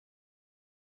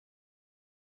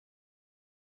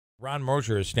Ron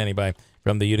Moshier is standing by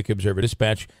from the Utica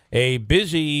Observer-Dispatch. A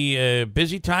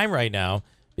busy time right now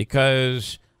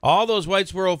because all those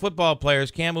Whitesboro football players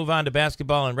can't move on to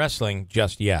basketball and wrestling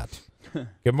just yet.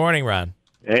 Good morning, Ron.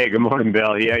 Hey, good morning,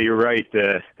 Bill. Yeah, you're right.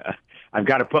 I've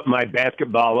got to put my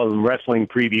basketball and wrestling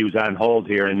previews on hold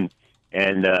here, and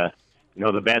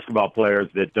the basketball players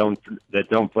that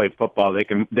don't play football, they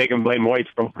can blame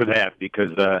Whitesboro for that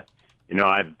because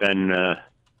I've been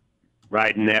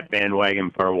riding that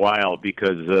bandwagon for a while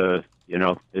because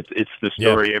it's the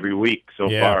story every week so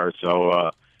far.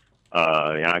 So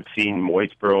I've seen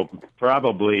Whitesboro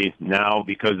probably now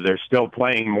because they're still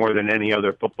playing more than any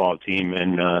other football team,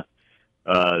 and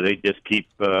they just keep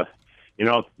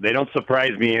they don't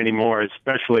surprise me anymore,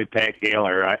 especially Pat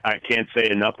Gaylor. I can't say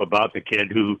enough about the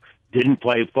kid who didn't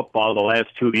play football the last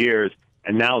 2 years,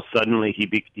 and now suddenly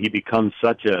he becomes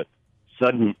such a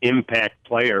sudden impact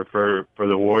player for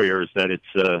the Warriors that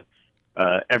it's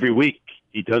every week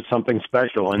he does something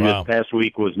special, and this past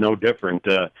week was no different.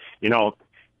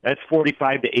 That's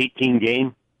 45-18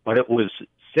 game, but it was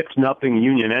 6-0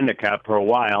 Union Endicott for a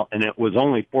while, and it was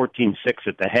only 14-6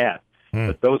 at the half.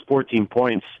 But those 14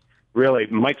 points, really,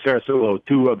 Mike Sarasulo,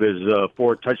 2 of his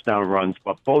 4 touchdown runs,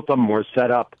 but both of them were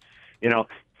set up.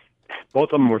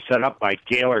 Both of them were set up by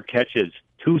Gaylor catches,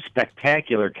 2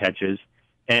 spectacular catches,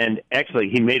 and actually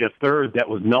he made a third that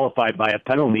was nullified by a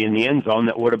penalty in the end zone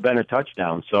that would have been a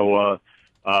touchdown. So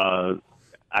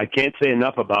I can't say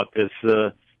enough about this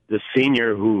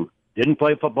senior who didn't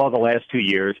play football the last 2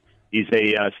 years. He's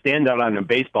a standout on the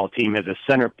baseball team as a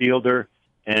center fielder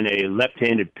and a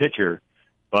left-handed pitcher.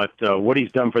 But what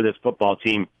he's done for this football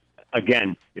team,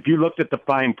 again, if you looked at the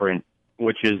fine print,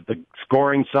 which is the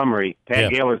scoring summary,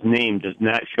 Pat Gaylor's name does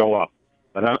not show up.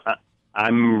 But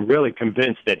I'm really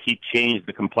convinced that he changed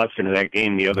the complexion of that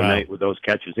game the other night with those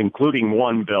catches, including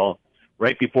one, Bill,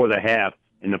 right before the half.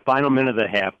 In the final minute of the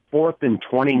half, 4th and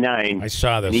 29. I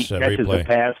saw this and he catches replay. a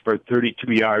pass for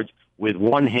 32 yards with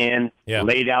one hand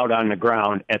laid out on the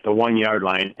ground at the 1 yard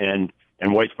line, and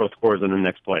Whitesboro scores in the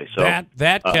next play. So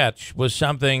that catch was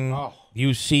something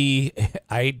you see.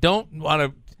 I don't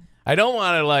want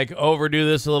to like overdo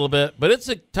this a little bit, but it's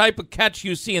a type of catch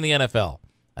you see in the NFL.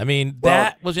 I mean,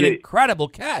 that was an incredible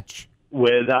catch.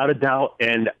 Without a doubt,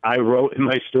 and I wrote in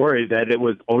my story that it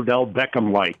was Odell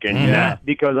Beckham-like, and not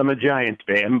because I'm a Giants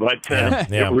fan, but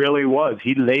it really was.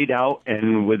 He laid out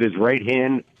and with his right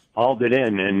hand hauled it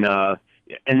in, and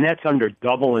that's under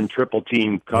double and triple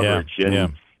team coverage,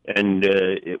 and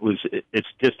it's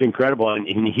just incredible,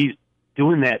 and he's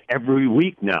doing that every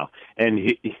week now.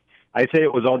 And I say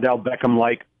it was Odell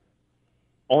Beckham-like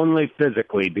only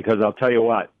physically, because I'll tell you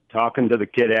what. Talking to the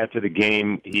kid after the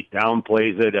game, he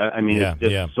downplays it. I mean, it's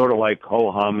just sort of like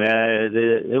ho-hum.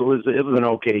 It was an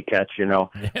okay catch,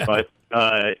 But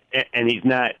and he's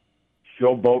not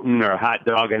showboating or hot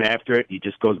dogging after it. He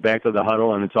just goes back to the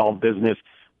huddle, and it's all business,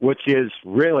 which is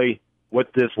really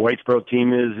what this Whitesboro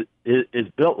team is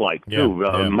built like, too.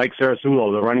 Mike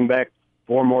Sarasulo, the running back,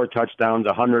 4 more touchdowns,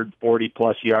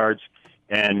 140-plus yards,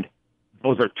 and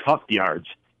those are tough yards.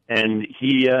 And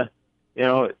he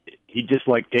just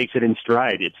takes it in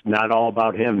stride. It's not all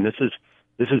about him. This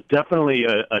is definitely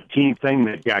a team thing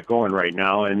they've got going right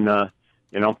now. And they're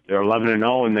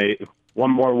 11-0, and they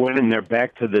one more win, and they're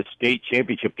back to the state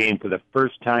championship game for the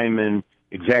first time in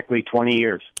exactly 20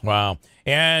 years. Wow!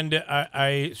 And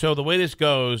so the way this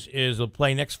goes is they'll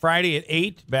play next Friday at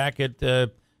 8 back at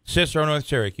Cicero, North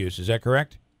Syracuse. Is that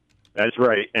correct? That's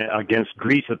right. Against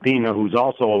Greece Athena, who's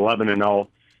also 11-0.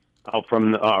 Out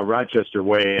from Rochester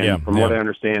way, and from what I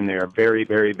understand, they are very,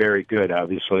 very, very good,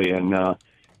 obviously, and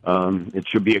it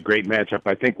should be a great matchup.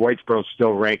 I think Whitesboro's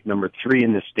still ranked number 3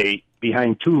 in the state,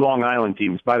 behind 2 Long Island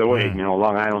teams. By the way,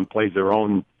 Long Island plays their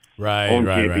own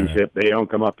championship. They don't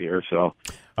come up here, so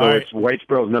it's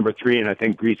Whitesboro's number 3, and I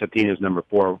think Greece Athena's number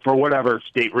 4, for whatever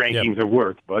state rankings are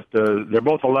worth. But they're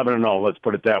both 11-0. Let's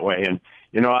put it that way.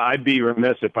 And I'd be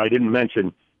remiss if I didn't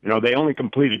mention. They only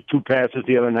completed 2 passes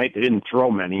the other night. They didn't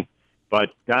throw many. But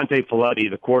Dante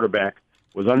Folletti, the quarterback,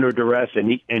 was under duress,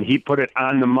 and he put it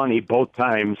on the money both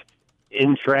times.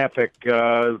 In traffic,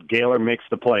 Gaylor makes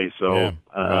the play. So,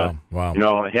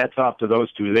 hats off to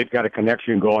those 2. They've got a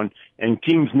connection going, and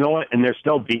teams know it, and they're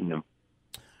still beating them.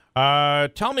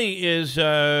 Tell me, is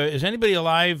anybody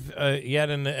alive yet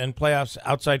in playoffs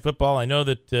outside football? I know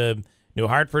that New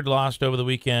Hartford lost over the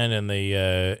weekend in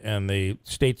the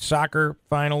state soccer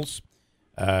finals.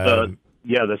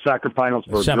 The soccer finals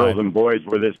for girls and boys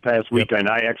were this past weekend.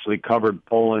 I actually covered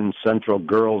Poland Central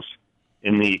girls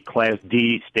in the Class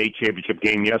D state championship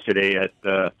game yesterday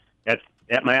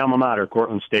at my alma mater,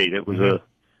 Cortland State. It was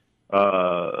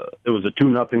it was a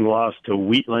 2-0 loss to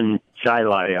Wheatland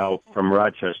Chilai out from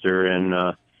Rochester,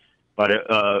 and but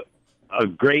a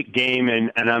great game,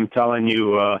 and I'm telling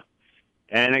you,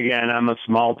 and again, I'm a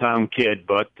small town kid,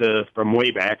 but from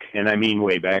way back, and I mean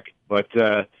way back. But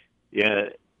yeah,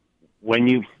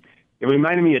 it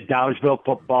reminded me of Dollarville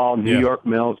football, New York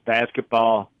Mills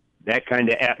basketball, that kind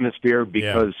of atmosphere.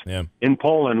 Because in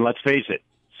Poland, let's face it,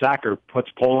 soccer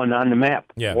puts Poland on the map,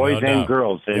 boys and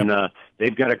girls, and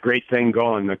they've got a great thing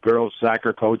going. The girls'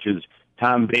 soccer coach is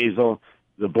Tom Basil.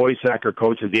 The boys' soccer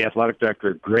coach is the athletic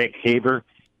director, Greg Haber,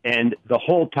 and the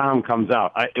whole town comes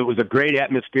out. It was a great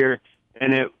atmosphere,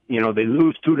 and they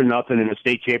lose 2-0 in a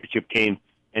state championship game,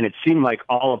 and it seemed like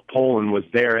all of Poland was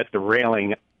there at the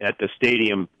railing at the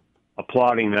stadium,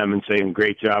 applauding them and saying,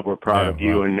 "Great job, we're proud of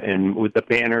you," and with the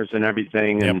banners and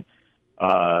everything, and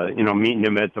meeting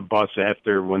them at the bus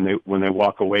after when they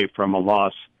walk away from a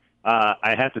loss.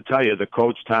 I have to tell you, the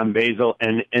coach Tom Basil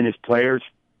and his players,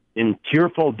 in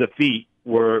tearful defeat,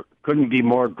 couldn't be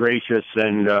more gracious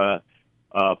and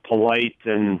polite,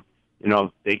 and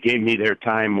they gave me their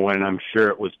time when I'm sure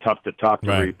it was tough to talk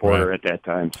to a reporter at that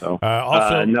time. So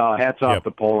also, no, hats off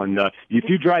to Poland. If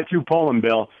you drive through Poland,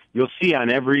 Bill, you'll see on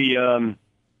every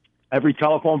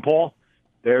telephone pole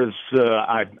there's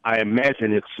I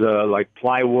imagine it's like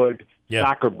plywood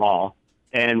soccer ball,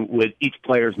 and with each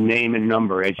player's name and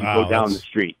number as you go down the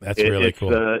street. That's really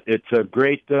cool. It's a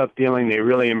great feeling. They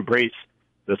really embrace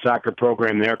the soccer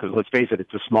program there, because let's face it,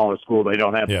 it's a smaller school. They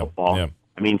don't have football. Yeah.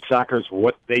 I mean, soccer's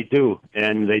what they do,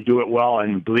 and they do it well,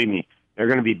 and believe me, they're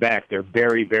going to be back. They're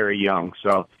very, very young.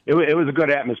 So it was a good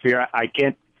atmosphere. I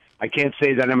can't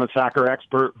say that I'm a soccer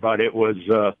expert, but it was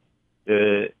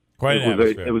it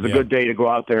was a good day to go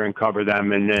out there and cover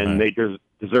them, and they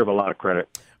deserve a lot of credit.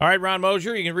 All right, Ron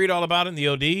Moshier, you can read all about it in the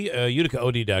OD,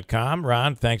 utica.od.com.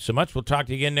 Ron, thanks so much. We'll talk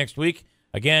to you again next week.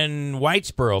 Again,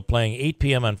 Whitesboro playing 8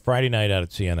 p.m. on Friday night out at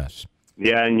CNS.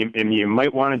 Yeah, and you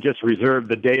might want to just reserve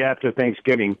the day after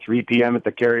Thanksgiving, 3 p.m. at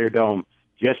the Carrier Dome,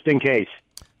 just in case.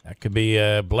 That could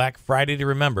be Black Friday to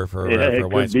remember for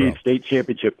Whitesboro. It could be state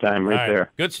championship time right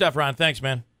there. Good stuff, Ron. Thanks,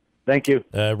 man. Thank you.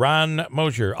 Ron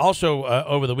Moshier. Also,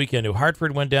 over the weekend, New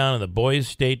Hartford went down in the boys'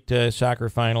 state soccer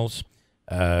finals.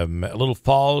 Little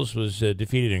Falls was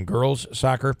defeated in girls'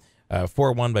 soccer,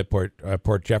 4-1 by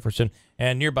Port Jefferson.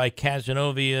 And nearby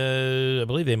Casanova, I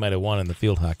believe they might have won in the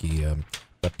field hockey,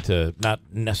 but not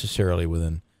necessarily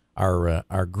within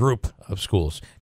our group of schools.